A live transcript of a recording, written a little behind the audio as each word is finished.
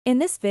In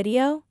this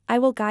video, I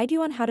will guide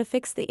you on how to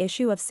fix the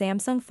issue of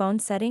Samsung phone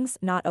settings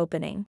not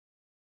opening.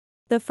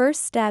 The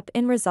first step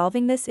in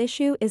resolving this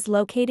issue is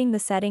locating the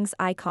settings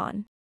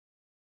icon.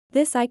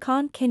 This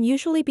icon can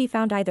usually be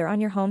found either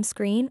on your home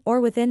screen or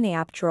within the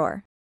app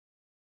drawer.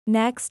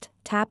 Next,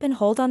 tap and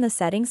hold on the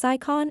settings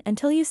icon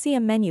until you see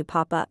a menu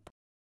pop up.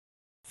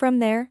 From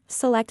there,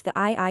 select the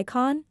eye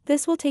icon.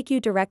 This will take you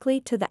directly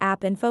to the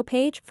app info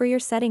page for your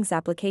settings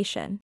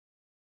application.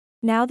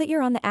 Now that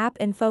you're on the app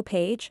info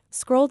page,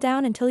 scroll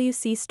down until you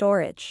see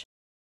storage.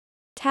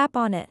 Tap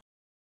on it.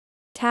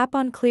 Tap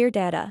on clear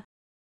data.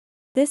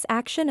 This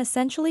action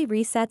essentially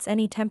resets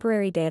any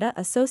temporary data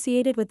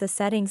associated with the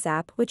settings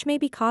app which may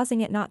be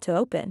causing it not to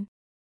open.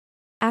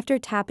 After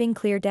tapping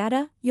clear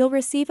data, you'll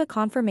receive a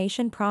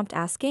confirmation prompt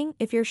asking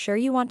if you're sure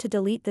you want to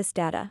delete this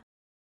data.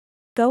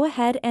 Go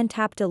ahead and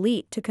tap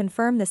delete to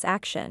confirm this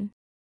action.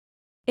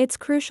 It's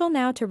crucial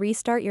now to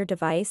restart your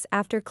device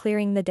after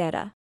clearing the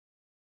data.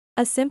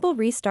 A simple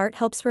restart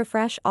helps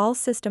refresh all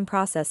system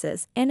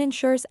processes and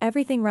ensures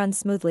everything runs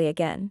smoothly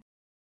again.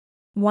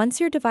 Once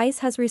your device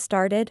has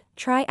restarted,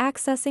 try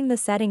accessing the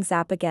settings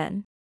app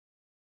again.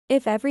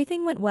 If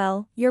everything went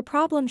well, your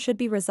problem should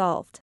be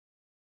resolved.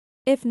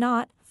 If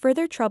not,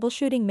 further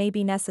troubleshooting may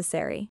be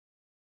necessary.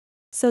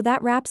 So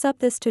that wraps up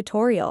this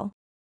tutorial.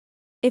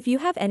 If you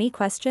have any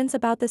questions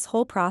about this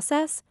whole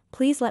process,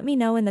 please let me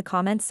know in the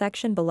comments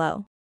section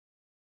below.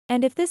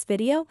 And if this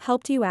video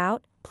helped you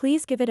out,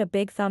 please give it a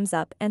big thumbs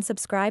up and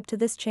subscribe to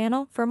this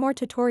channel for more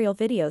tutorial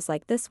videos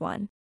like this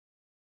one.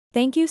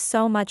 Thank you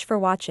so much for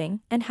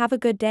watching and have a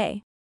good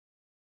day.